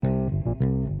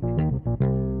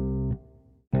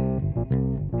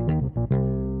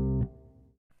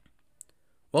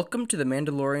Welcome to the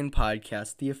Mandalorian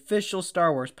Podcast, the official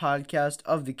Star Wars podcast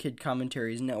of the Kid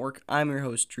Commentaries Network. I'm your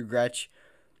host, Drew Gretsch.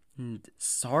 And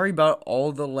sorry about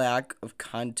all the lack of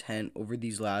content over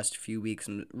these last few weeks.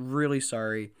 I'm really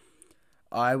sorry.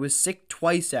 I was sick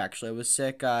twice, actually. I was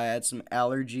sick. I had some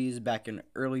allergies back in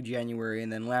early January,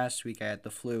 and then last week I had the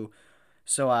flu.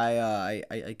 So I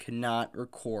could not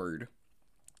record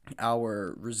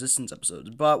our Resistance episodes.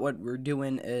 But what we're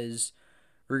doing is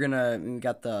we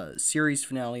got the series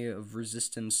finale of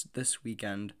Resistance this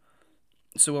weekend.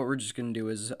 So what we're just gonna do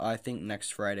is, I think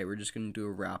next Friday, we're just gonna do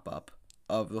a wrap up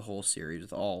of the whole series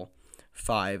with all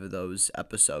 5 of those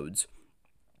episodes,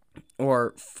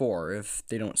 or 4 if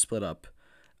they don't split up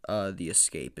the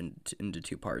escape into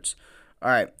 2 parts. All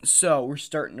right, so we're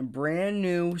starting a brand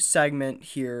new segment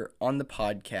here on the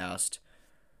podcast.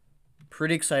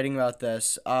 Pretty exciting about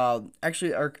this.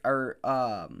 Actually,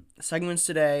 our segments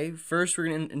today. First, we're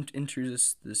gonna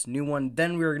introduce this new one.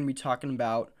 Then we're gonna be talking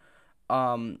about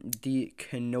the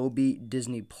Kenobi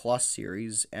Disney Plus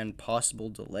series and possible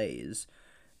delays.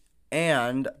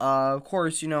 And of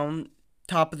course,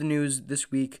 top of the news this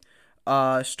week,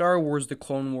 Star Wars: The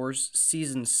Clone Wars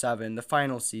Season 7, the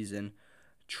final season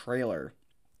trailer.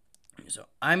 So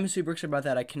I'm super excited about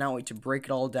that. I cannot wait to break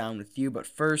it all down with you. But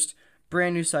first,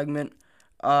 brand new segment.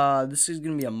 This is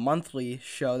gonna be a monthly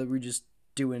show that we just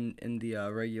do in the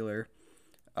regular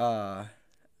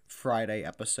Friday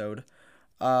episode.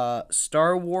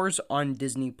 Star Wars on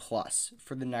Disney Plus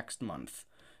for the next month.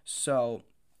 So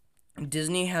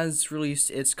Disney has released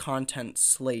its content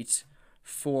slate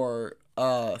for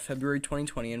February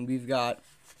 2020, and we've got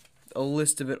a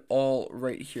list of it all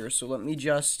right here. So let me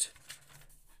just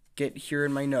get here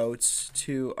in my notes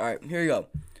to. All right, here you go.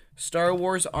 Star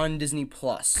Wars on Disney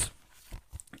Plus,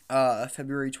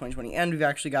 February 2020, and we've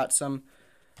actually got some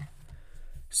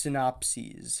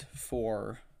synopses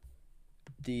for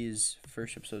these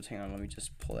first episodes. Hang on, let me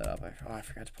just pull that up. I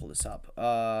forgot to pull this up.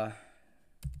 Clone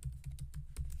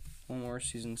Wars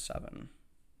Season 7.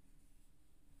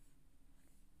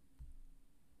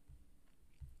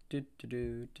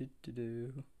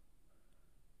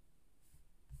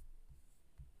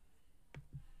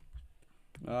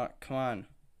 Come on.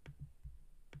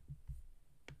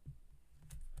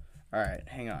 Alright,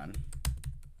 hang on.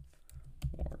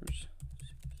 Wars.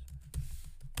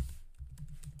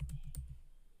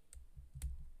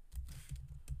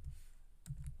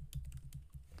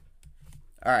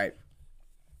 Alright.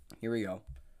 Here we go.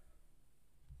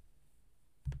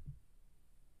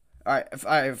 Alright,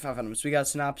 I found them. So we got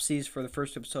synopses for the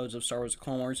first episodes of Star Wars: The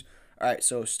Clone Wars. Alright,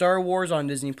 so Star Wars on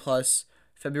Disney Plus,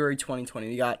 February 2020.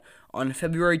 We got on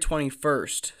February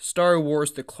 21st, Star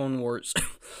Wars: The Clone Wars.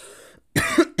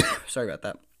 Sorry about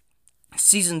that.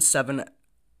 Season 7,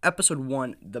 Episode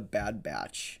 1, The Bad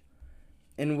Batch,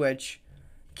 in which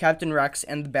Captain Rex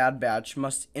and the Bad Batch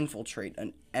must infiltrate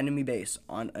an enemy base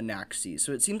on Anaxi.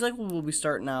 So it seems like we'll be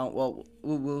starting out. Well,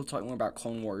 we'll talk more about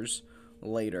Clone Wars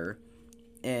later.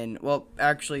 And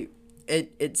actually,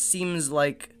 it seems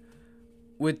like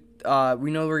with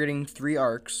we know we're getting 3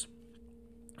 arcs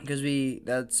because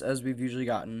that's as we've usually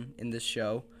gotten in this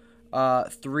show.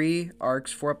 3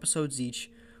 arcs, 4 episodes each.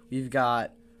 We've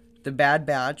got the Bad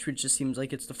Batch, which just seems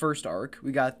like it's the first arc.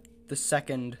 We got the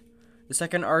second. The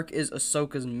second arc is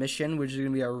Ahsoka's mission, which is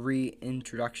going to be a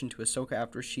reintroduction to Ahsoka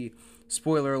after she,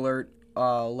 spoiler alert,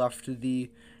 left the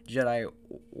Jedi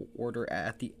Order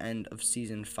at the end of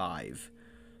Season 5.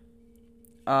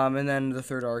 And then the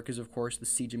third arc is, of course, the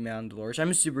Siege of Mandalore, which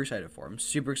I'm super excited for. I'm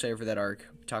super excited for that arc.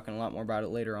 We'll be talking a lot more about it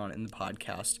later on in the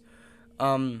podcast.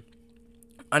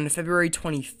 On February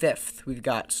 25th, we've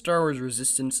got Star Wars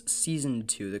Resistance Season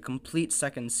 2. The complete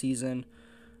second season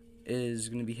is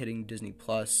going to be hitting Disney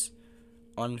Plus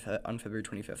on February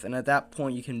 25th. And at that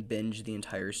point, you can binge the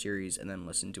entire series and then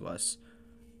listen to us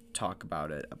talk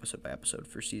about it episode by episode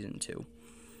for Season 2.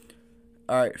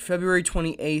 Alright, February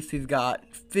 28th, we've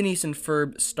got Phineas and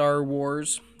Ferb Star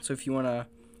Wars. So if you want to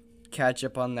catch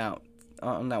up on that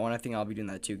one, I think I'll be doing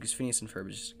that too, because Phineas and Ferb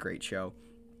is just a great show.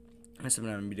 That's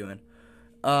something I'm going to be doing.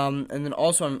 And then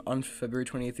also on February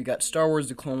 28th, we got Star Wars: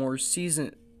 The Clone Wars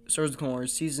Season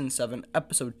 7,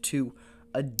 Episode 2,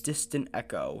 A Distant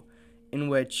Echo, in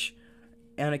which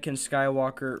Anakin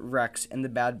Skywalker, Rex, and the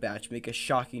Bad Batch make a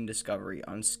shocking discovery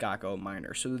on Skako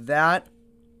Minor. So that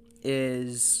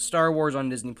is Star Wars on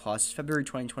Disney Plus. February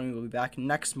 2020. We'll be back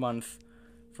next month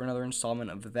for another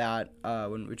installment of that,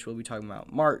 which we'll be talking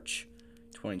about March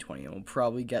 2020, and we'll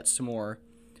probably get some more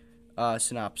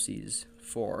synopses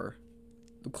for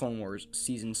The Clone Wars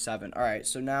Season 7. Alright,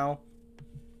 so now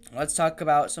let's talk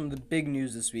about some of the big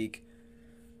news this week.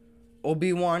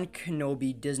 Obi-Wan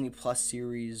Kenobi Disney Plus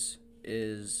series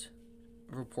is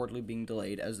reportedly being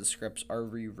delayed as the scripts are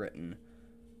rewritten.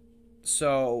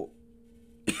 So,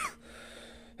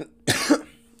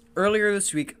 earlier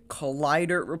this week,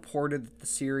 Collider reported that the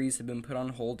series had been put on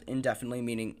hold indefinitely,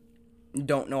 meaning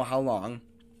don't know how long,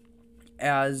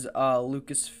 as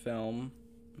Lucasfilm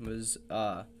was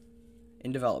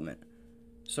in development.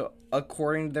 So,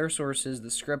 according to their sources,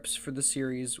 the scripts for the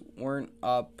series weren't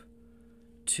up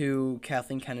to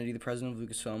Kathleen Kennedy, the president of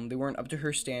Lucasfilm. They weren't up to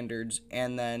her standards,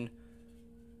 and then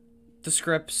the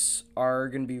scripts are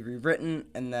going to be rewritten,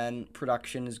 and then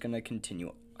production is going to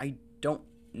continue. I don't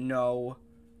know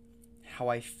how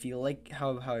I feel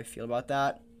about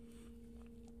that.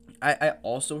 I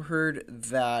also heard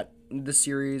that the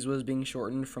series was being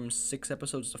shortened from 6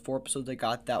 episodes to 4 episodes. I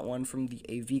got that one from the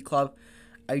AV Club.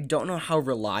 I don't know how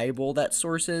reliable that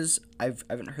source is. I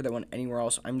haven't heard that one anywhere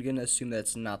else. I'm going to assume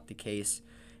that's not the case,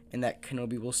 and that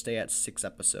Kenobi will stay at 6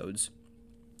 episodes.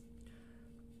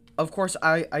 Of course,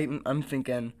 I'm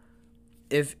thinking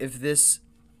if this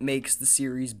makes the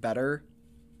series better,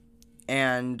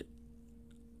 and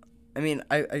I mean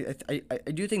I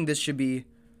do think this should be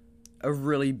a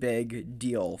really big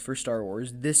deal for Star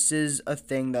Wars. This is a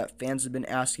thing that fans have been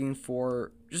asking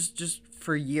for just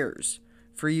for years.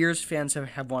 For years, fans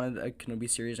have wanted a Kenobi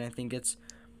series, and I think it's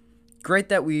great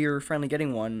that we are finally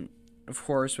getting one. Of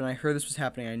course, when I heard this was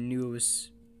happening, I knew it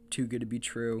was too good to be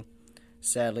true.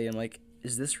 Sadly, I'm like,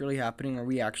 is this really happening? Are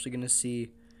we actually going to see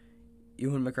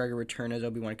Ewan McGregor return as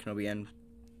Obi-Wan Kenobi? And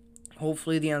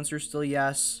hopefully the answer is still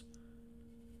yes.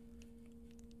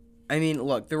 I mean,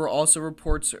 look, there were also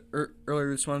reports earlier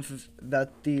this month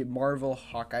that the Marvel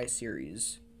Hawkeye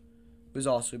series was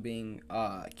also being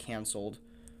canceled.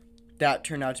 That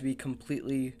turned out to be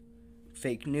completely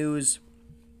fake news.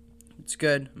 It's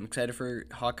good. I'm excited for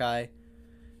Hawkeye.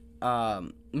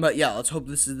 But yeah, let's hope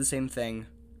this is the same thing.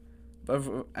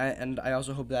 And I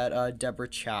also hope that Deborah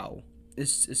Chow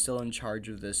is still in charge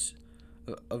of this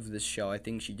show. I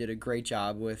think she did a great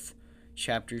job with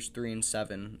chapters 3 and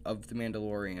 7 of The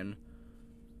Mandalorian.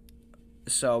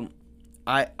 So,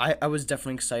 I was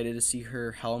definitely excited to see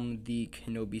her helm the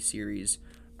Kenobi series.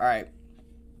 Alright,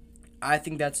 I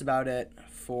think that's about it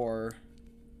for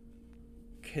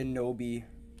Kenobi.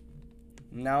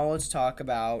 Now let's talk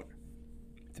about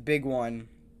the big one,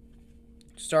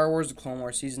 Star Wars The Clone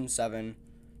Wars Season 7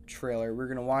 trailer. We're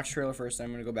going to watch trailer first, then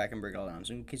I'm going to go back and break it all down.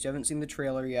 So in case you haven't seen the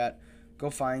trailer yet, go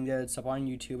find it. It's up on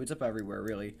YouTube. It's up everywhere,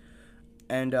 really.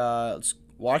 And let's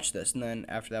watch this, and then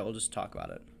after that, we'll just talk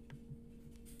about it.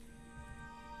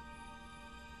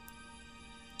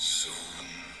 Soon,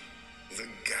 the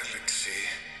galaxy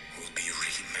will be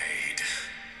remade.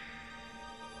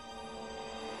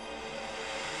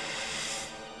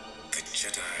 The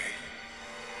Jedi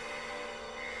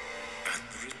and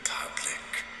the Republic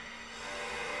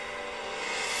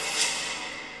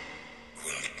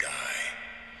will die.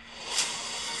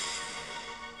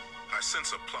 I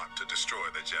sense a plot to destroy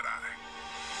the Jedi.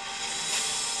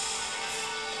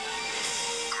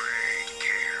 Great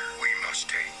care we must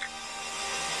take.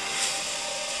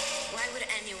 Why would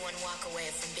anyone walk away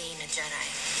from being a Jedi?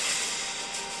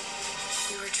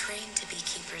 We were trained to be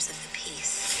keepers of the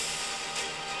peace,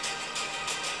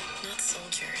 not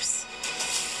soldiers.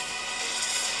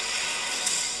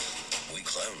 We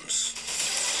clones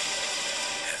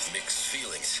have mixed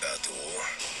feelings about the war.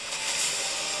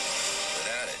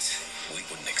 Without it, we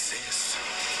wouldn't exist.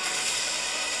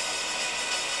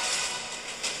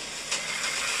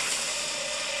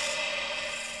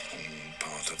 All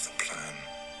part of the plan.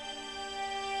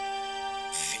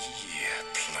 The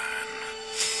plan.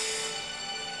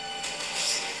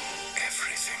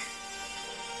 Everything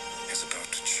is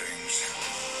about to change.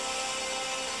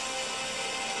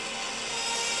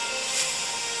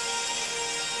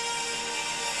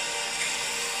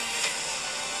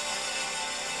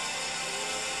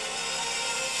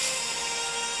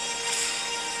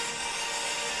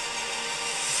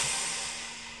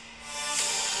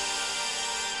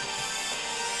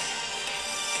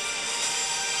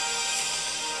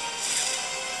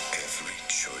 Every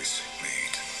choice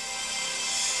made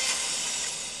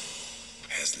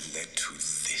has led to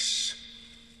this.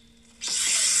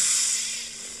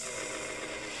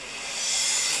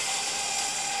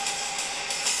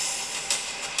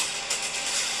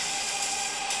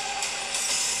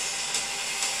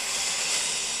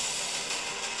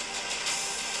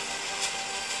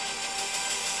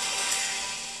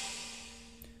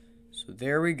 So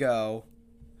there we go.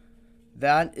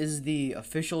 That is the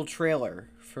official trailer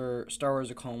for Star Wars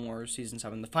The Clone Wars Season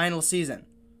 7, the final season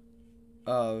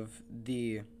of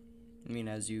the,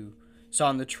 as you saw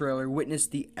in the trailer, witness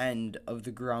the end of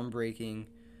the groundbreaking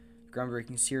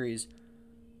groundbreaking series.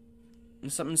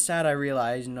 And something sad I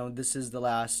realized, this is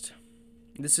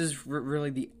really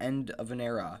the end of an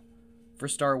era for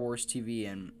Star Wars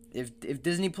TV. And if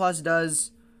Disney Plus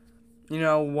does,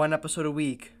 one episode a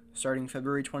week starting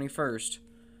February 21st,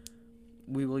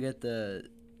 we will get the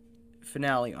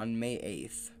finale on May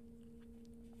 8th.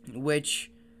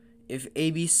 Which, if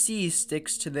ABC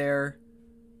sticks to their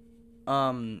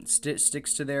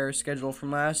schedule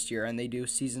from last year and they do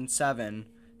season 7,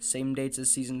 same dates as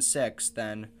season 6,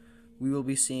 then we will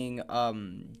be seeing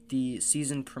the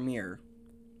season premiere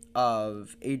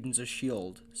of Agents of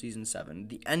S.H.I.E.L.D. season 7,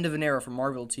 the end of an era for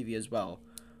Marvel TV as well,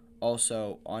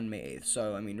 also on May 8th.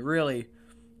 So really,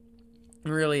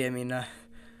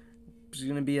 it's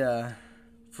gonna be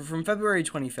from February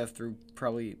 25th through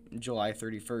probably July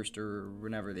 31st or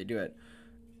whenever they do it.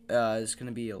 It's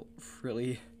gonna be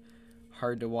really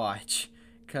hard to watch,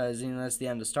 because that's the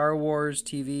end of Star Wars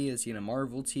TV, it's the end of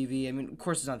Marvel TV. Of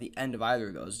course it's not the end of either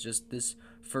of those, just this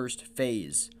first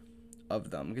phase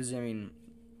of them, because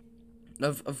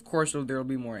of course there will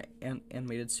be more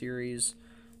animated series,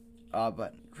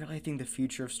 but really I think the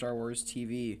future of Star Wars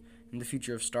TV and the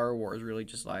future of Star Wars really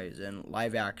just lies in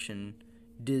live action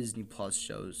Disney Plus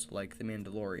shows like The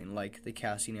Mandalorian, like the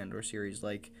Cassian Andor series,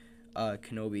 like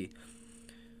Kenobi.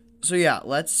 So yeah,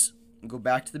 let's go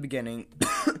back to the beginning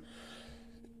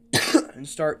and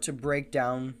start to break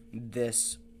down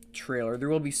this trailer. There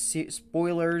will be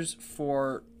spoilers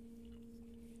for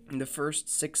the first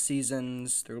 6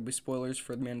 seasons. There will be spoilers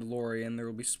for The Mandalorian. There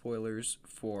will be spoilers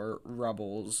for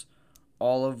Rebels,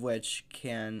 all of which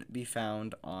can be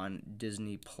found on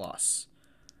Disney Plus.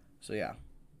 So yeah.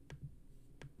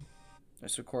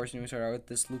 So of course, we start out with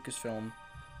this Lucasfilm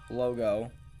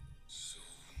logo.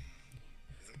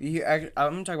 I'm going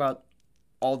to talk about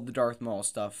all the Darth Maul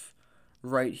stuff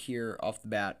right here off the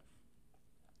bat.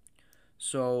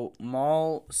 So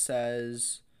Maul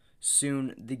says,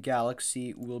 soon the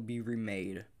galaxy will be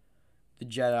remade. The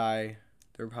Jedi,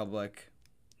 the Republic,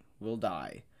 will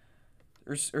die.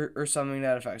 Or something to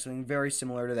that effect. Something very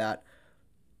similar to that.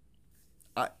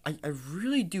 I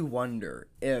really do wonder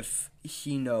if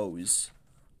he knows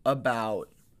about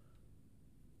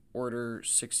Order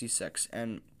 66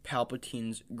 and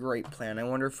Palpatine's great plan. I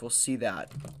wonder if we'll see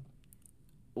that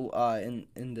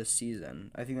in this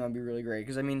season. I think that would be really great,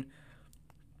 because there are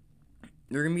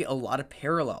going to be a lot of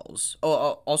parallels.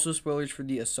 Oh, also spoilers for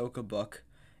the Ahsoka book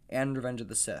and Revenge of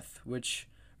the Sith, which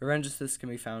Revenge of the Sith can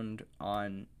be found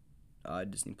on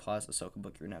Disney Plus. Ahsoka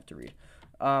book you're going to have to read.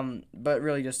 But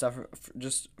really just stuff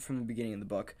just from the beginning of the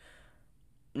book.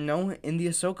 No, in the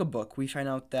Ahsoka book, we find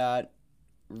out that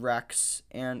Rex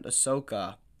and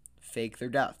Ahsoka fake their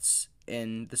deaths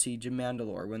in the Siege of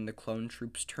Mandalore when the clone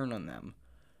troops turn on them.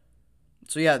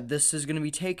 So yeah, this is going to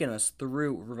be taking us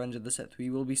through Revenge of the Sith. We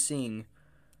will be seeing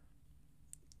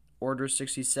Order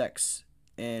 66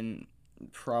 in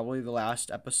probably the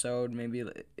last episode. Maybe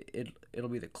it'll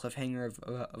be the cliffhanger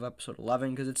of episode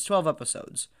 11, because it's 12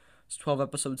 episodes. It's a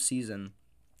 12-episode season.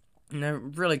 And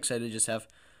I'm really excited to just have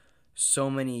so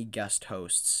many guest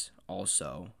hosts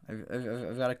also.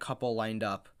 I've got a couple lined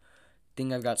up. I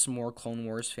think I've got some more Clone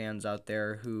Wars fans out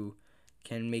there who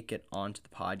can make it onto the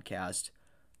podcast.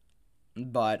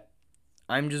 But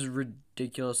I'm just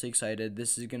ridiculously excited.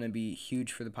 This is going to be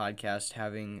huge for the podcast,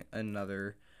 having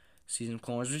another season of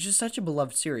Clone Wars, which is such a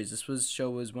beloved series. This show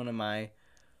was one of my...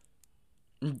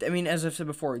 as I've said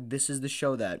before, this is the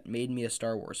show that made me a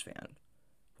Star Wars fan. It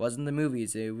wasn't the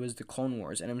movies, it was the Clone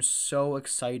Wars. And I'm so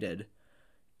excited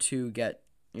to get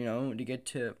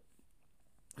to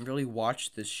really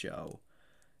watch this show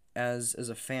as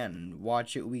a fan, and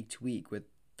watch it week to week with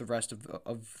the rest of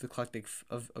the collective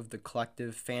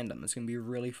fandom. It's gonna be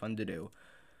really fun to do.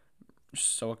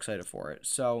 So excited for it.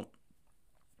 So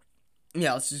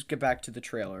yeah, let's just get back to the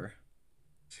trailer.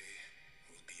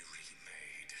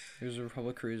 Here's a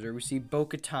Republic cruiser. We see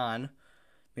Bo-Katan. You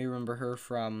may remember her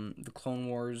from the Clone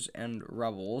Wars and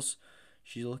Rebels.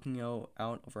 She's looking out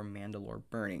over Mandalore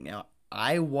burning. Now,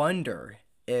 I wonder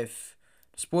if,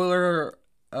 spoiler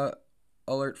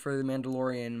alert for The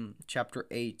Mandalorian Chapter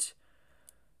 8,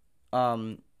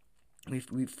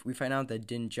 we find out that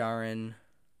Din Djarin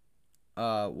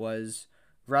was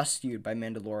rescued by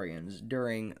Mandalorians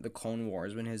during the Clone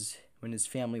Wars when his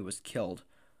family was killed.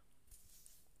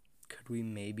 Could we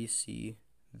maybe see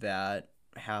that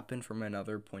happen from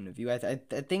another point of view? I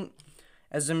think,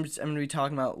 as I'm going to be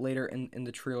talking about later in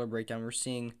the trailer breakdown, we're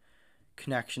seeing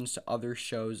connections to other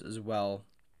shows as well.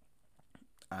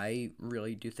 I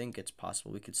really do think it's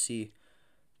possible we could see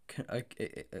a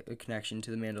connection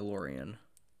to The Mandalorian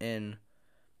in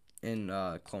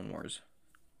Clone Wars.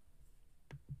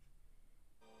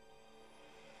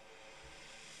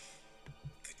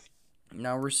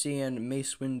 Now we're seeing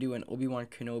Mace Windu and Obi-Wan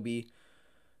Kenobi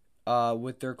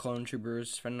with their clone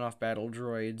troopers fending off battle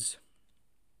droids.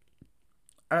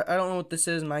 I don't know what this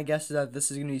is. My guess is that this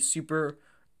is going to be super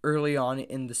early on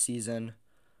in the season,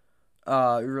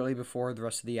 really before the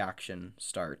rest of the action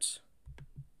starts.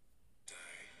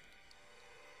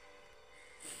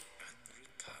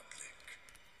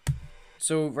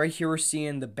 So right here we're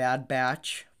seeing the Bad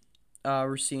Batch.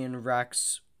 We're seeing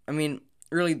Rex. I mean,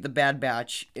 really the Bad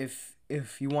Batch. If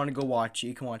you want to go watch it,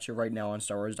 you can watch it right now on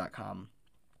StarWars.com.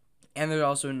 And there's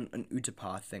also an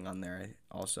Utapau thing on there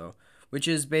also, which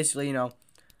is basically, you know,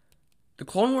 the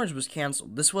Clone Wars was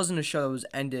canceled. This wasn't a show that was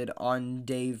ended on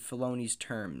Dave Filoni's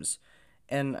terms,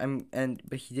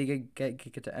 but he did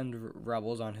get to end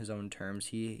Rebels on his own terms.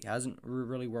 He hasn't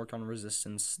really worked on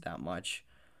Resistance that much.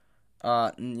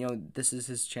 You know, this is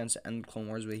his chance to end Clone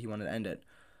Wars the way he wanted to end it.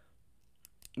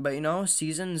 But you know,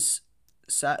 season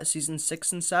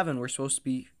 6 and 7 were supposed to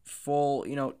be full,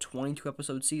 you know, 22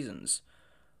 episode seasons.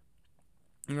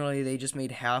 And really, they just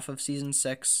made half of season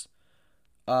 6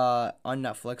 on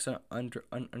Netflix under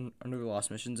the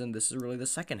Lost Missions, and this is really the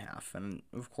second half. And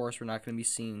of course, we're not going to be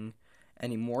seeing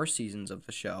any more seasons of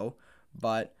the show,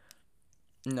 but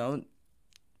you know,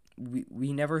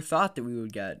 we never thought that we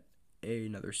would get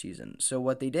another season. So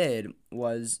what they did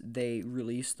was they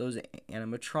released those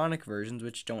animatronic versions,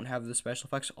 which don't have the special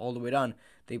effects all the way done.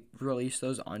 They released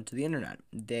those onto the internet.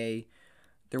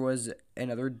 There was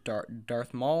another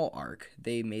Darth Maul arc.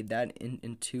 They made that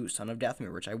into Son of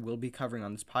Dathomir, which I will be covering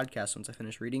on this podcast once I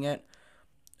finish reading it.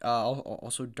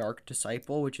 Also, Dark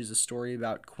Disciple, which is a story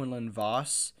about Quinlan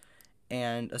Vos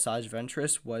and Asajj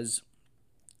Ventress, was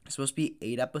supposed to be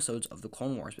 8 episodes of the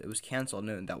Clone Wars, but it was canceled,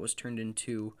 and that was turned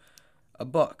into a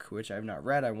book, which I have not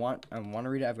read. I want to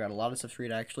read it. I've got a lot of stuff to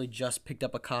read. I actually just picked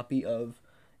up a copy of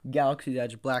Galaxy's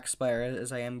Edge Black Spire,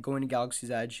 as I am going to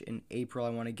Galaxy's Edge in April. I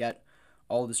want to get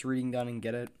all this reading done and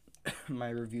get it my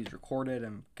reviews recorded.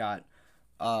 And I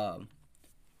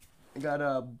got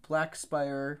a Black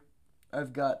Spire,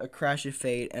 I've got a Crash of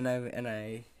Fate, and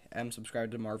I am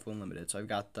subscribed to Marvel Unlimited, so I've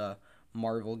got the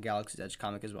Marvel Galaxy's Edge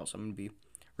comic as well. So I'm gonna be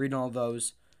reading all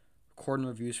those, recording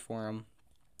reviews for them,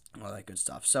 all that good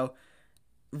stuff. So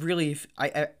really, if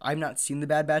I've not seen the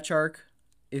Bad Batch arc.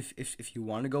 If you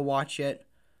want to go watch it,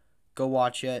 go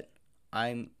watch it.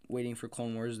 I'm waiting for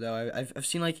Clone Wars though. I've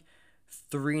seen like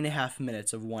 3.5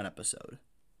 minutes of one episode,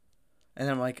 and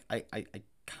then I'm like, I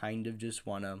kind of just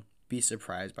want to be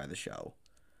surprised by the show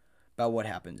about what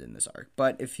happens in this arc.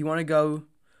 But if you want to go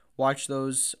watch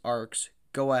those arcs,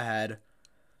 go ahead.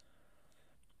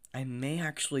 I may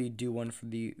actually do one for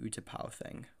the Utapau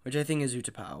thing, which I think is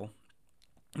Utapau,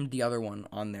 the other one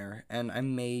on there, and I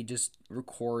may just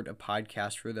record a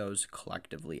podcast for those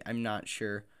collectively. I'm not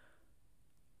sure,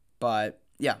 but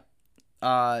yeah,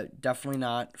 definitely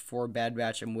not for Bad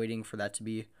Batch. I'm waiting for that to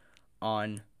be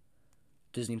on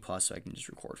Disney Plus so I can just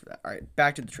record for that. All right,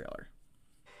 back to the trailer.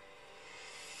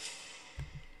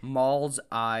 Maul's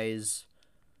eyes.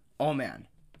 Oh man,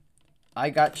 I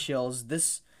got chills.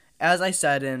 This, as I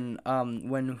said in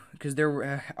because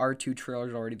there are 2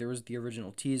 trailers already. There was the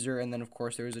original teaser, and then of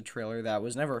course there was a trailer that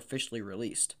was never officially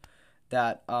released.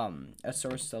 That a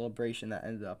Star Wars Celebration that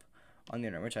ended up on the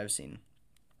internet, which I've seen.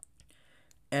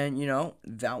 And you know,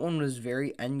 that one was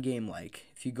very Endgame like.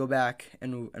 If you go back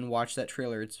and watch that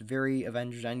trailer, it's very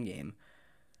Avengers Endgame.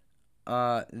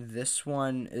 This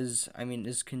one is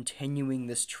continuing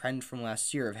this trend from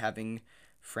last year of having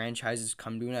franchises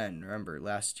come to an end. Remember,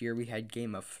 last year we had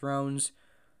Game of Thrones,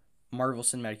 Marvel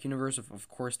Cinematic Universe. Of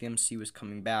course, the MCU was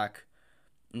coming back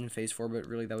in Phase 4, but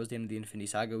really that was the end of the Infinity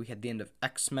Saga. We had the end of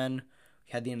X-Men,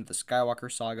 we had the end of the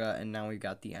Skywalker Saga, and now we've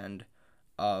got the end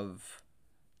of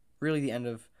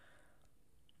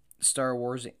Star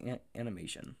Wars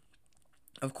animation.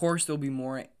 Of course, there'll be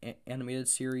more animated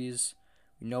series.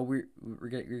 We know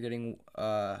you're getting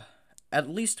at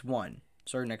least one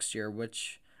starting next year,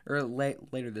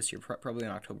 later this year, probably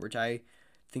in October, which I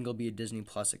think will be a Disney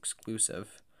Plus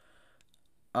exclusive.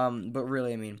 But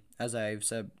really, as I've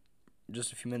said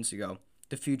just a few minutes ago,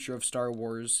 the future of Star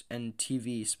Wars and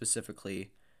TV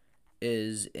specifically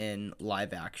is in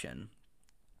live action.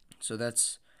 So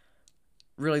that's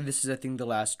really, this is, I think, the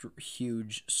last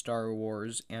huge Star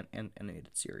Wars and animated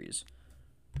series.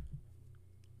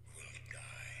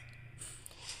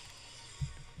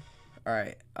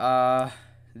 Alright,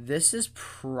 this is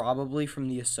probably from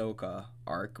the Ahsoka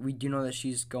arc. We do know that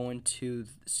she's going to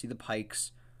see the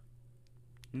Pikes.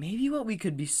 Maybe what we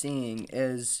could be seeing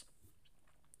is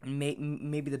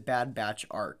maybe the Bad Batch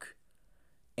arc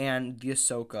and the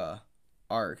Ahsoka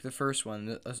arc, the first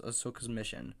one, Ahsoka's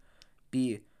mission,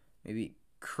 be maybe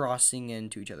crossing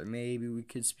into each other. Maybe we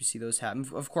could see those happen.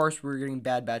 Of course, we're getting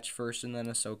Bad Batch first and then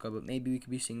Ahsoka, but maybe we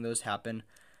could be seeing those happen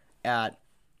at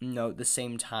the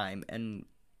same time. And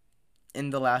in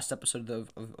the last episode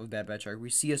of Bad Batch arc, we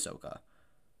see Ahsoka.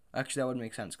 Actually, that would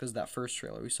make sense because that first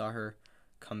trailer we saw her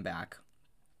come back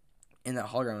in that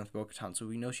hologram with Bo-Katan, so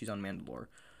we know she's on Mandalore.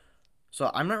 So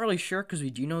I'm not really sure because we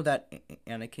do know that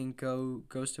Anakin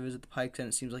goes to visit the Pikes, and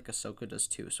it seems like Ahsoka does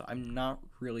too. So I'm not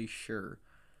really sure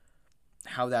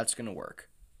how that's gonna work.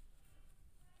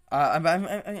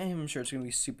 I'm sure it's gonna be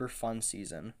a super fun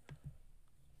season.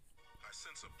 I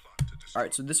sense a plot to destroy. All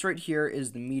right, so this right here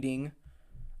is the meeting.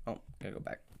 Oh, gotta go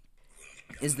back.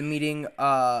 Is the meeting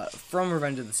from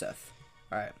Revenge of the Sith.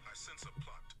 All right, I sense a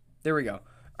plot. there we go.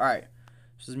 All right,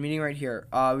 so this meeting right here.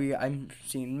 I'm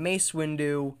seeing Mace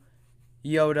Windu,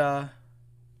 Yoda,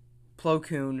 Plo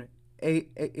Koon,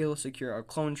 Aayla Secura, a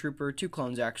clone trooper, 2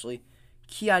 clones actually,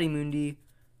 Ki-Adi-Mundi.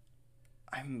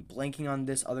 I'm blanking on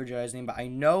this other Jedi's name, but I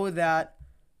know that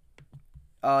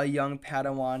young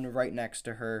Padawan right next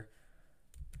to her.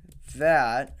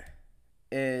 That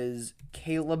is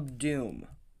Caleb Doom,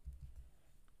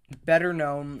 better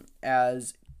known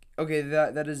as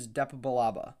that is Depa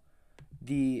Billaba,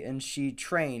 and she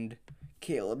trained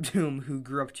Caleb Doom, who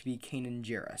grew up to be Kanan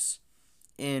Jarrus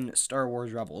in Star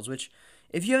Wars Rebels. Which,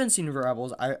 if you haven't seen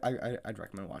Rebels, I'd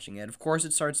recommend watching it. Of course,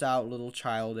 it starts out a little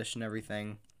childish and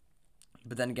everything,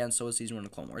 but then again, so is season 1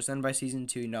 of Clone Wars. Then by season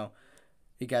 2,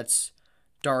 it gets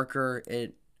darker.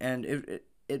 It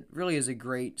really is a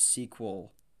great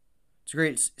sequel. It's a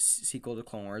great sequel to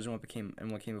Clone Wars and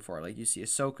what came before. Like, you see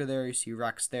Ahsoka there, you see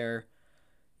Rex there,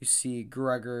 you see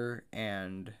Gregor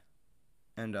and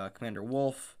Commander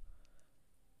Wolf.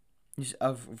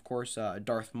 Of course,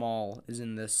 Darth Maul is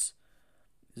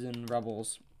in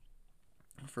Rebels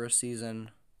for a season.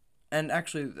 And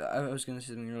actually, I was going to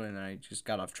say something earlier and then I just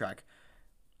got off track.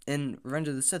 In Revenge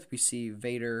of the Sith, we see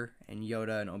Vader and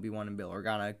Yoda and Obi-Wan and Bail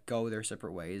Organa go their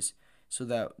separate ways, so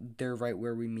that they're right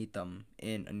where we meet them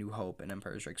in A New Hope and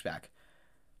Empire Strikes Back.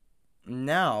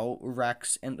 Now,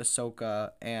 Rex and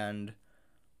Ahsoka and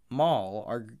Maul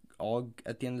are all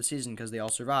at the end of the season, because they all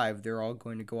survived. They're all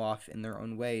going to go off in their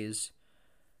own ways.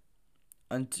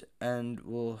 And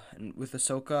with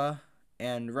Ahsoka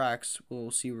and Rex,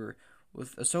 we'll see where...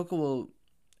 With Ahsoka, we'll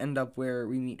end up where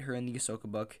we meet her in the Ahsoka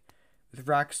book. With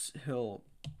Rex, he'll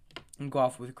go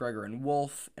off with Gregor and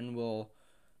Wolf, and we'll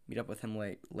meet up with him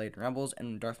late in Rebels.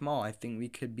 And Darth Maul, I think we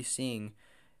could be seeing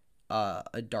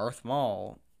a Darth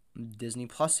Maul Disney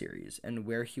Plus series, and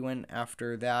where he went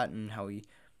after that, and how he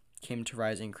came to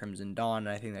Rising Crimson Dawn.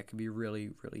 And I think that could be really,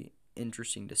 really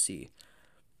interesting to see.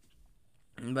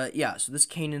 But yeah, so this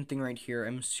Kanan thing right here,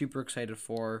 I'm super excited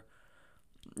for.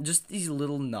 Just these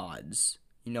little nods.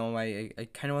 I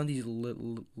kind of want these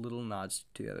little nods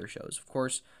to the other shows. Of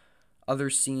course, other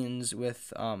scenes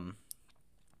with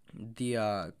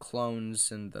the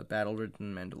clones and the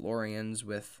battle-ridden Mandalorians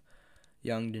with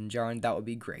young Din Djarin, that would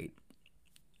be great.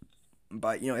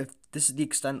 But, if this is the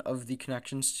extent of the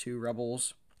connections to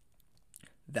Rebels,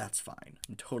 that's fine.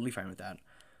 I'm totally fine with that.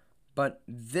 But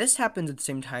this happens at the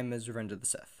same time as Revenge of the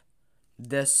Sith.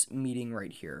 This meeting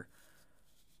right here.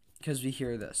 Because we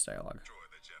hear this dialogue. Destroy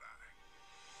the Jedi.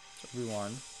 So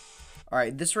Obi-Wan.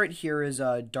 Alright, this right here is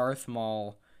Darth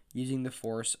Maul using the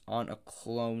Force on a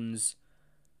clone's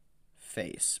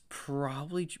face.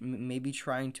 Probably, maybe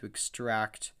trying to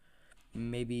extract,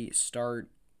 maybe start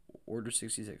Order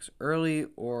 66 early,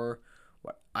 or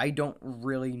what. I don't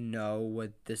really know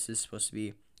what this is supposed to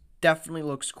be. Definitely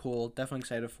looks cool. Definitely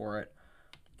excited for it.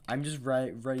 I'm just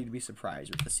ready to be surprised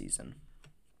with the season.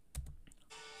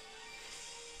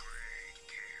 Great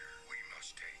care we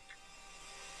must take.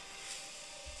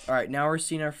 Alright, now we're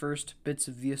seeing our first bits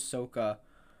of the Ahsoka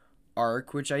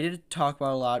arc, which I did talk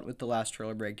about a lot with the last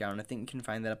trailer breakdown. I think you can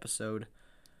find that episode,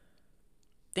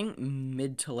 I think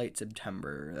mid to late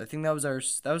September. I think that was the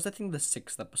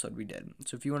 6th episode we did.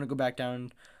 So if you want to go back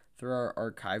down through our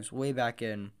archives way back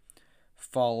in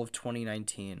fall of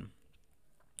 2019,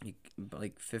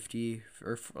 like 50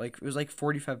 or like it was like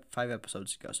 45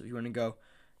 episodes ago. So if you want to go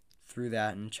through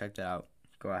that and check that out,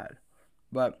 go ahead.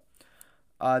 But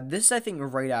this, I think,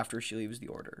 right after she leaves the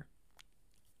Order,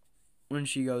 when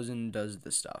she goes and does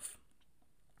this stuff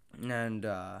and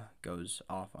goes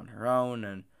off on her own.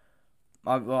 And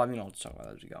I'll just talk about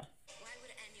that as we go. Why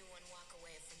would anyone walk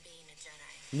away from being a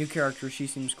Jedi? New character, she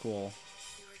seems cool.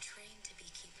 We were trained to be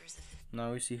keepers of the...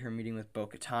 Now we see her meeting with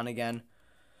Bo-Katan again.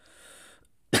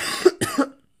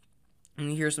 And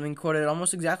you hear something quoted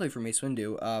almost exactly from Mace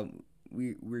Windu.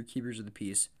 We're keepers of the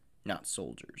peace, not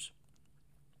soldiers.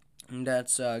 And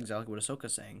that's exactly what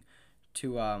Ahsoka's saying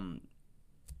to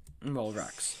well,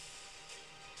 Rex.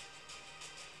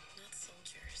 Not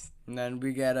soldiers. And then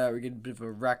we get a bit of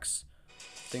a Rex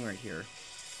thing right here.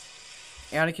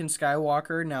 Anakin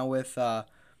Skywalker now with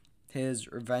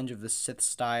his Revenge of the Sith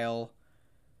style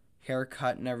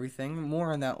haircut and everything.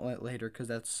 More on that later, because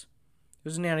there's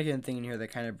an Anakin thing in here that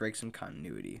kind of breaks some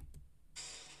continuity.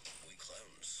 We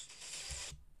clones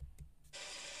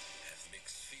have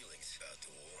mixed feelings about the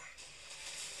war.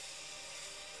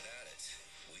 Without it,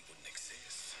 we wouldn't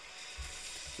exist.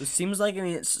 So it seems like, I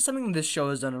mean, it's something this show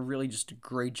has done a really just a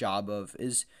great job of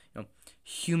is,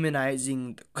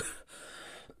 humanizing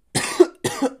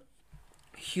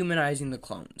humanizing the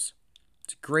clones.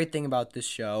 It's a great thing about this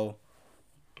show.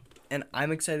 And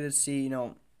I'm excited to see,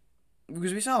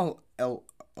 because we saw a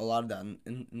lot of that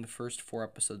in the first 4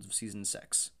 episodes of season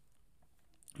 6.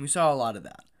 We saw a lot of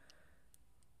that.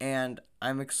 And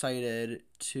I'm excited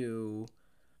to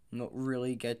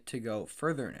really get to go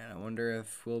further in it. I wonder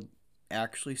if we'll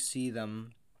actually see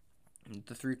them,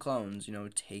 the 3 clones,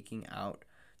 taking out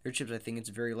their chips. I think it's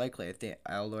very likely.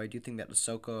 Although I do think that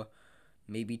Ahsoka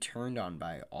may be turned on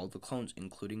by all the clones,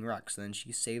 including Rex. And then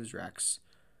she saves Rex.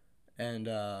 And,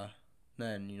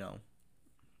 then,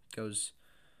 goes...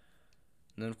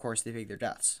 And then, of course, they fake their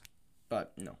deaths.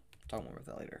 But, talk more about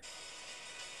that later.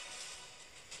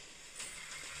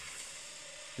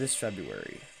 This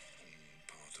February.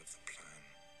 Part of the plan.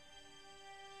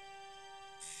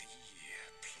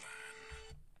 The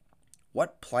plan.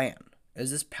 What plan?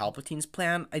 Is this Palpatine's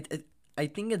plan? I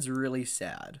think it's really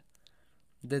sad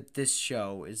that this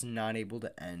show is not able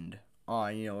to end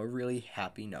on, a really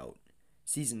happy note.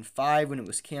 Season 5, when it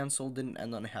was canceled, didn't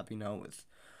end on a happy note with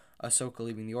Ahsoka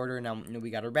leaving the Order. Now,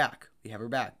 we got her back. We have her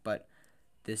back. But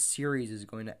this series is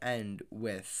going to end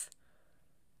with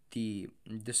the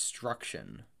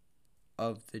destruction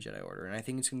of the Jedi Order. And I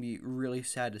think it's going to be really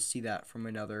sad to see that from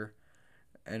another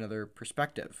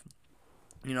perspective.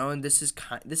 And this is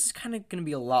kind of going to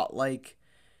be a lot like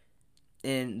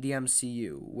in the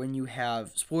MCU when you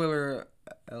have, spoiler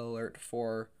alert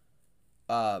for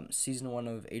season 1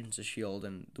 of Agents of S.H.I.E.L.D.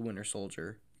 and The Winter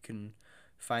Soldier. You can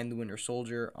find The Winter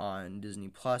Soldier on Disney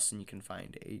Plus, and you can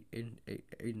find Agents of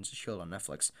S.H.I.E.L.D. on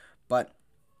Netflix. But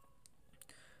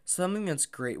something that's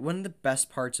great, one of the best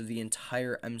parts of the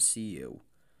entire MCU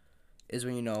is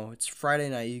when it's Friday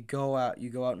night, you go out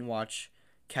and watch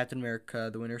Captain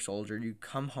America, The Winter Soldier, you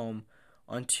come home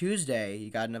on Tuesday, you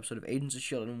got an episode of Agents of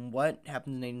S.H.I.E.L.D., and what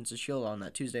happens in Agents of S.H.I.E.L.D. on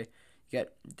that Tuesday? You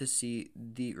get to see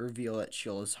the reveal that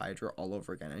S.H.I.E.L.D. is Hydra all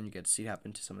over again, and you get to see it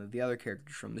happen to some of the other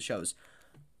characters from the shows.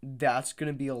 That's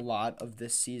going to be a lot of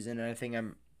this season, and I think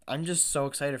I'm just so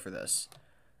excited for this.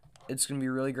 It's going to be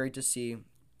really great to see,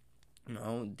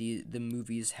 the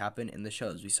movies happen in the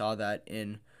shows. We saw that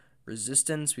in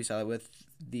Resistance. We saw that with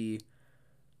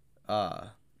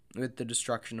the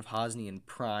destruction of Hosni and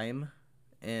Prime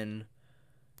in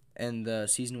the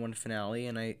season 1 finale,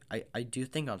 and I do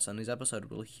think on Sunday's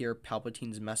episode we'll hear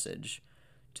Palpatine's message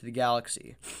to the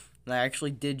galaxy. And I actually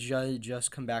did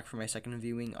just come back from my second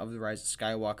viewing of The Rise of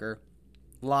Skywalker.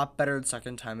 A lot better the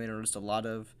second time. I noticed a lot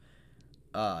of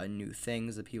new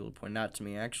things that people pointed out to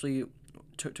me. I actually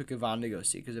took Yvonne to go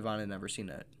see, because Yvonne had never seen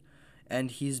it.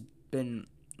 And he's been,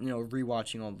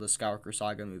 rewatching all the Skywalker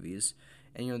Saga movies.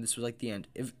 And, this was like the end.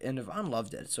 And Yvonne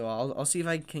loved it. So I'll see if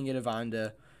I can get Yvonne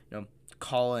to,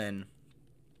 call in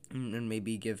and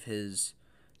maybe give his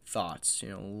thoughts,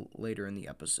 later in the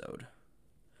episode.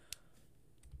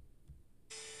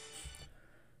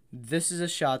 This is a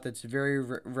shot that's very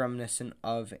reminiscent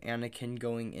of Anakin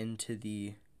going into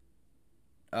the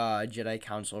Jedi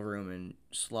Council room and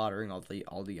slaughtering all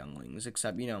the younglings.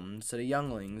 Except, instead of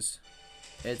younglings,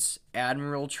 it's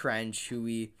Admiral Trench, who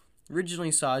we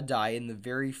originally saw die in the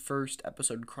very first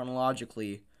episode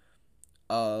chronologically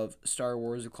of Star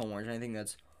Wars: The Clone Wars. And I think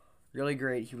that's really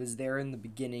great. He was there in the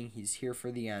beginning. He's here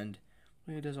for the end. It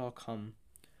really does all come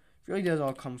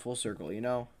full circle,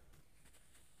 And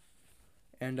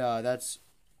that's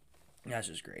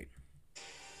just great.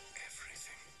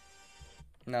 Everything.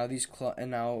 Now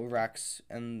now Rex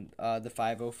and the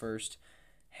 501st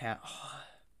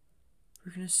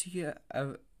we're gonna see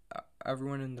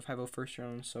everyone in the 501st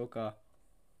around Ahsoka.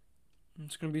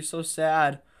 It's gonna be so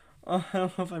sad. Oh, I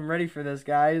don't know if I'm ready for this,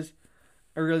 guys.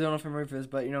 I really don't know if I'm ready for this,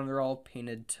 but they're all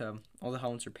painted all the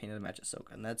helmets are painted to match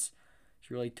Ahsoka, and it's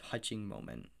a really touching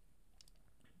moment.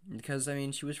 Because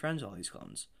she was friends with all these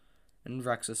clones. And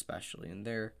Rex especially, and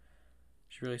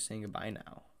she's really saying goodbye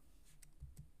now.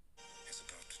 It's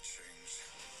about to change.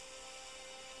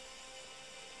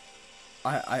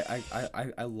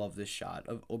 I love this shot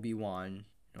of Obi-Wan,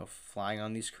 flying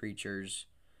on these creatures,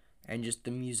 and just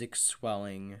the music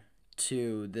swelling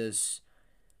to this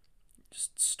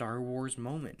just Star Wars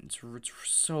moment. It's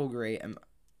so great. I'm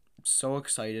so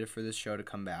excited for this show to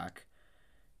come back.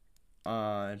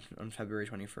 On February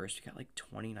 21st, we got like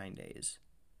 29 days.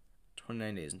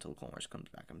 29 days until Clone Wars comes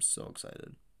back. I'm so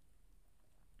excited.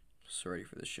 So ready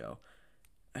for this show.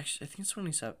 Actually, I think it's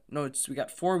 27. No, we got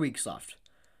 4 weeks left.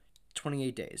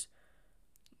 28 days.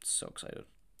 So excited.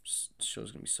 This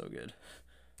show's gonna be so good.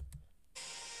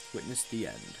 Witness the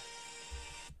end.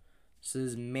 This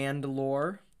is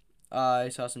Mandalore. I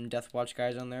saw some Death Watch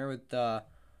guys on there with the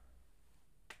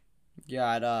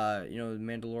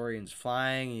Mandalorians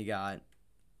flying. You got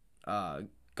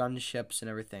gunships and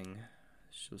everything.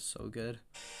 This show's so good.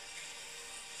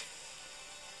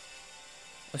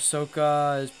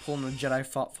 Ahsoka is pulling the Jedi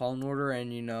Fallen Order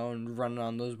and running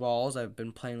on those walls. I've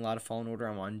been playing a lot of Fallen Order.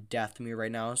 I'm on Dathomir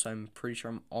right now, so I'm pretty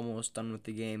sure I'm almost done with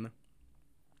the game.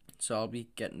 So I'll be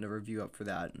getting a review up for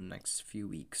that in the next few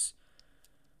weeks.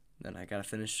 Then I gotta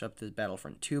finish up this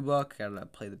Battlefront 2 book. Gotta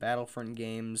play the Battlefront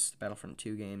games, the Battlefront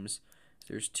 2 games.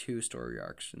 There's 2 story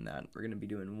arcs in that. We're gonna be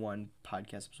doing 1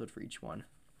 podcast episode for each one.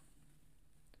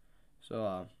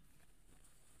 So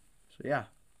yeah.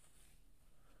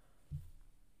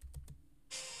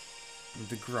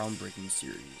 The groundbreaking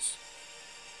series.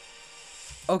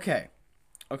 Okay.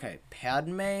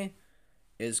 Padme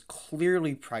is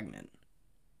clearly pregnant.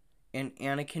 And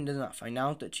Anakin does not find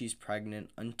out that she's pregnant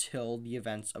until the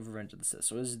events of Revenge of the Sith.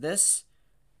 So is this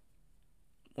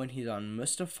when he's on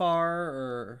Mustafar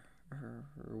or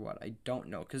what? I don't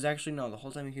know. Because actually, no, the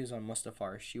whole time he was on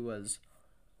Mustafar, she was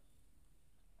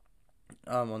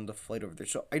on the flight over there.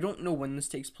 So I don't know when this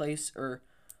takes place, or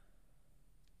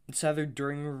it's either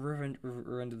during Revenge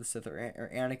of the Sith or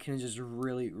Anakin is just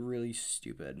really, really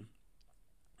stupid.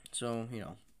 So,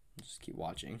 just keep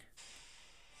watching.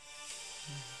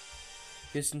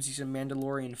 You guys can see some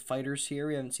Mandalorian fighters here.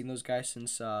 We haven't seen those guys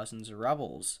since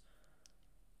Rebels.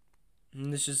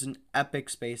 And this is an epic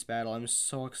space battle. I'm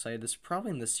so excited. This is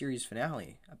probably in the series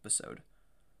finale episode.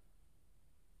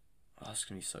 Oh, it's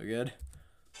gonna be so good.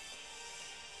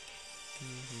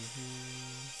 Every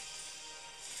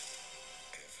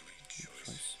choice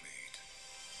is made.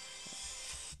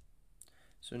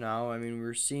 So now,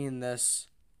 we're seeing this.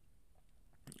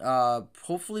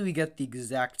 Hopefully we get the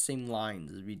exact same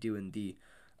lines as we do in the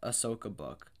Ahsoka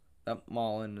book, that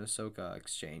Maul and Ahsoka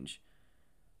exchange.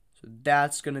 So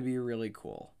that's gonna be really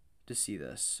cool to see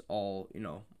this all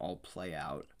play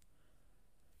out.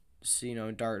 See,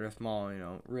 Darth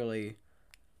Maul, really.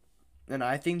 And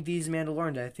I think these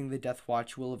Mandalorians, I think the Death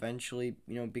Watch will eventually,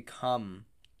 become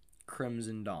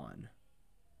Crimson Dawn.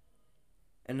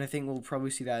 And I think we'll probably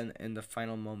see that in the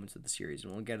final moments of the series,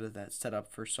 and we'll get that set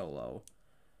up for Solo.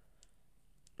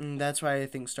 And that's why I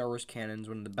think Star Wars canon is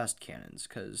one of the best canons,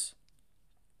 because,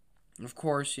 of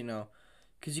course,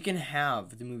 because you can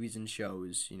have the movies and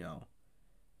shows,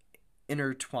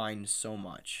 intertwined so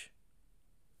much.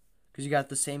 Because you got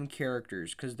the same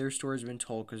characters, because their stories have been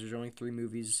told, because there's only 3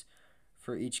 movies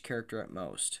for each character at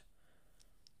most.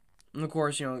 And of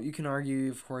course, you can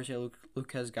argue, of course,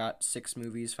 Luke has got 6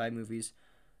 movies, 5 movies.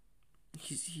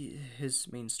 His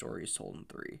main story is told in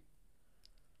 3.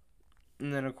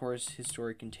 And then, of course, his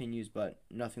story continues, but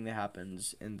nothing that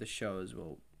happens in the shows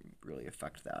will really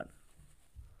affect that.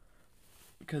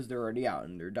 Because they're already out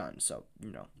and they're done, so,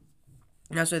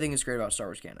 That's what I think is great about Star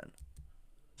Wars canon.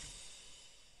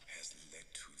 Has led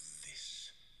to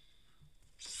this.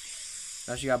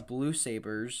 Now she got blue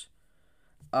sabers.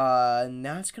 And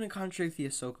that's going to contradict the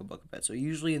Ahsoka book a bit. So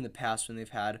usually in the past when they've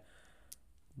had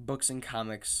books and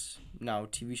comics, now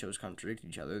TV shows contradict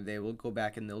each other, they will go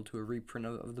back and they'll do a reprint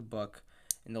of the book,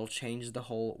 and they'll change the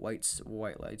whole white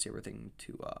lightsaber thing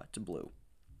to blue.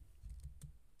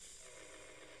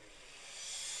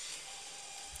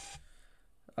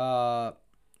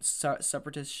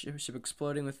 Separatist ship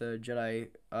exploding with a Jedi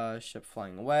ship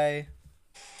flying away.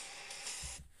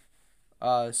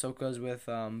 Ahsoka's with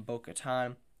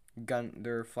Bo-Katan.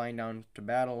 They're flying down to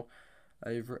battle.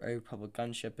 A Republic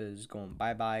gunship is going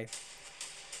bye-bye.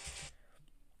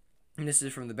 And this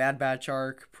is from the Bad Batch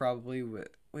arc, probably with...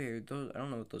 Wait, those, I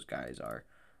don't know what those guys are.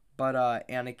 But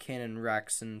Anakin and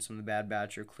Rex and some of the Bad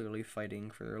Batch are clearly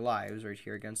fighting for their lives right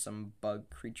here against some bug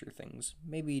creature things.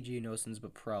 Maybe Geonosians,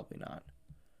 but probably not.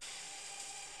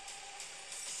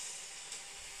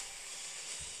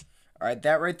 Alright,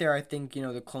 that right there, I think,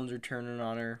 the clones are turning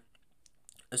on her.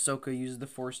 Ahsoka uses the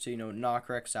Force to, knock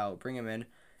Rex out, bring him in,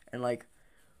 and,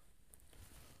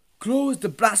 close the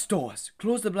blast doors!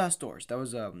 Close the blast doors! That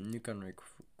was a New Gunray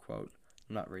quote.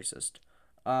 I'm not racist.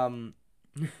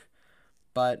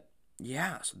 But,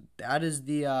 yeah, so that is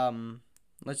the,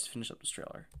 let's finish up this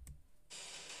trailer.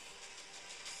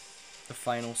 the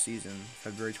final season,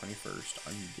 February 21st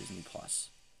on Disney Plus.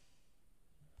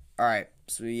 All right,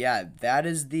 so yeah,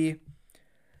 that's the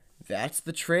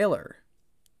trailer.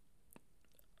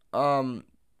 I'm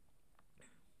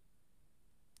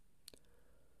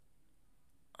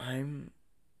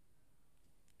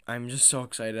just so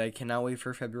excited. I cannot wait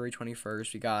for February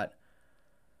 21st. We got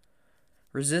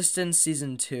Resistance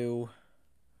Season 2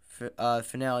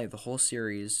 finale of the whole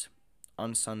series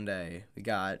on Sunday. We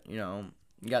got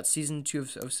Season 2 of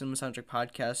Cinema Soundtrack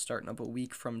Podcast starting up a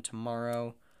week from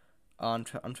tomorrow on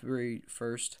February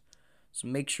 1st. So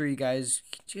make sure you guys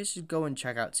just go and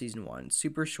check out Season 1.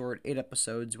 Super short, 8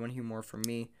 episodes. You want to hear more from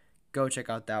me? Go check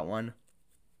out that one.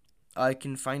 You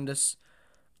can find us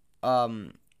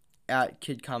at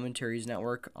Kid Commentaries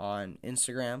Network on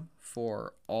Instagram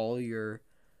for all your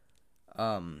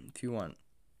if you want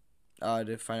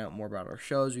to find out more about our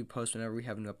shows. We post whenever we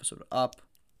have a new episode up.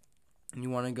 And you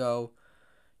want to go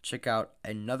check out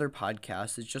another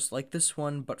podcast. It's just like this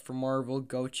one, but for Marvel.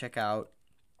 Go check out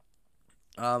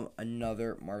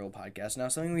another Marvel podcast. Now,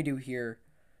 something we do here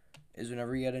is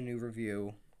whenever we get a new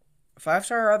review,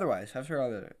 5-star or otherwise, we've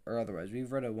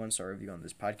read a 1-star review on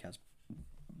this podcast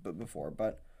before,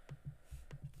 but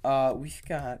we've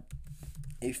got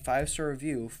a 5-star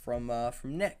review from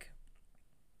Nick,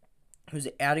 who's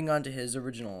adding on to his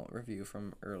original review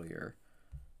from earlier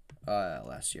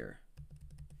last year.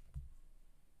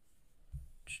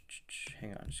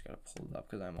 Hang on, I just gotta pull it up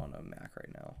because I'm on a Mac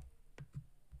right now.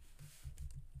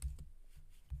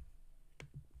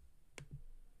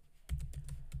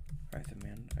 Alright,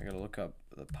 I gotta look up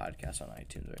the podcast on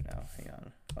iTunes right now. Hang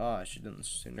on. Oh, I should have done this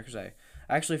sooner because I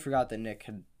actually forgot that Nick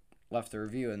had left the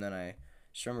review, and then I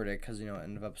just remembered it because,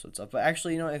 end of episode stuff. But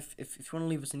actually, if you want to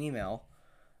leave us an email,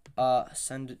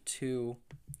 send it to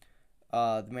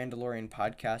the Mandalorian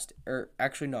Podcast, or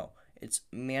actually, no, it's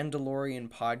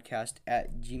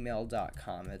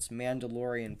mandalorianpodcast@gmail.com. It's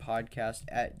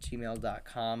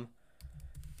mandalorianpodcast@gmail.com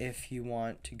if you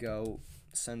want to go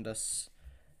send us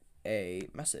a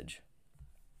message,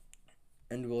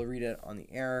 and we'll read it on the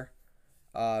air.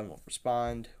 We'll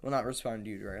respond. We'll not respond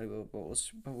to you directly, but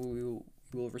we will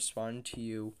respond to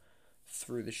you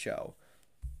through the show.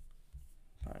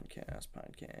 Podcast.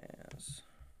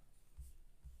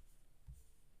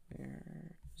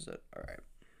 Where is it? All right.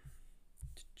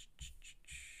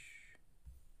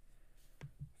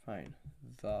 Fine.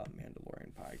 The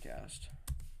Mandalorian Podcast.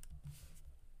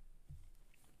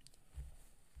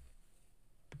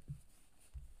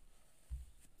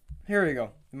 Here we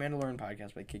go. The Mandalorian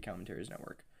Podcast by Kid Commentaries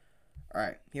Network.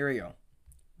 Alright, here we go.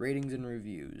 Ratings and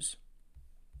reviews.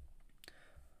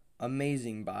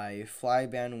 Amazing by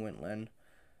Flyban Wintland.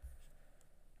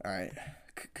 Alright.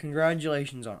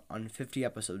 Congratulations on 50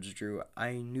 episodes, Drew.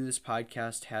 I knew this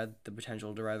podcast had the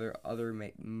potential to rival other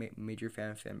major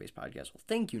fan-based podcasts. Well,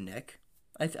 thank you, Nick.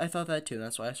 I thought that too, and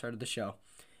that's why I started the show.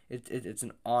 It's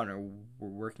an honor. We're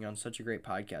working on such a great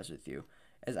podcast with you.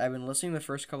 As I've been listening to the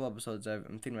first couple episodes, I'm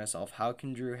thinking to myself, how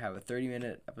can Drew have a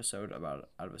 30-minute episode out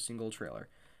of a single trailer?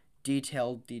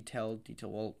 Detailed.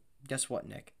 Well, guess what,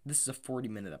 Nick? This is a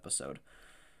 40-minute episode.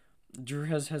 Drew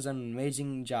has done an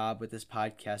amazing job with this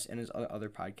podcast and his other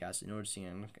podcasts in noticing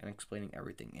and explaining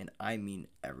everything, and I mean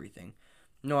everything.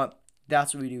 You know what?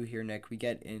 That's what we do here, Nick. We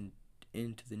get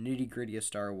into the nitty-gritty of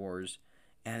Star Wars,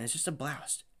 and it's just a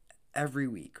blast every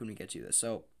week when we get to this.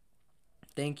 So,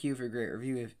 thank you for a great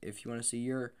review. If you want to see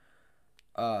your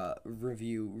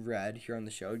review read here on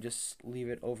the show, just leave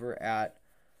it over at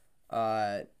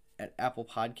Apple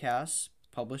Podcasts.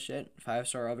 Publish it,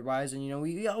 5-star or otherwise. And,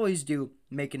 we always do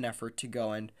make an effort to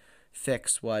go and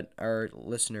fix what our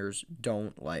listeners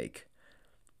don't like.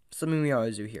 Something we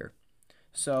always do here.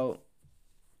 So,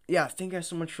 yeah, thank you guys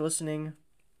so much for listening.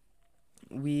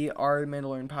 We are the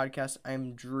Mandalorian Podcast.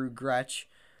 I'm Drew Gretsch.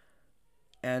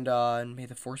 And may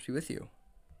the Force be with you.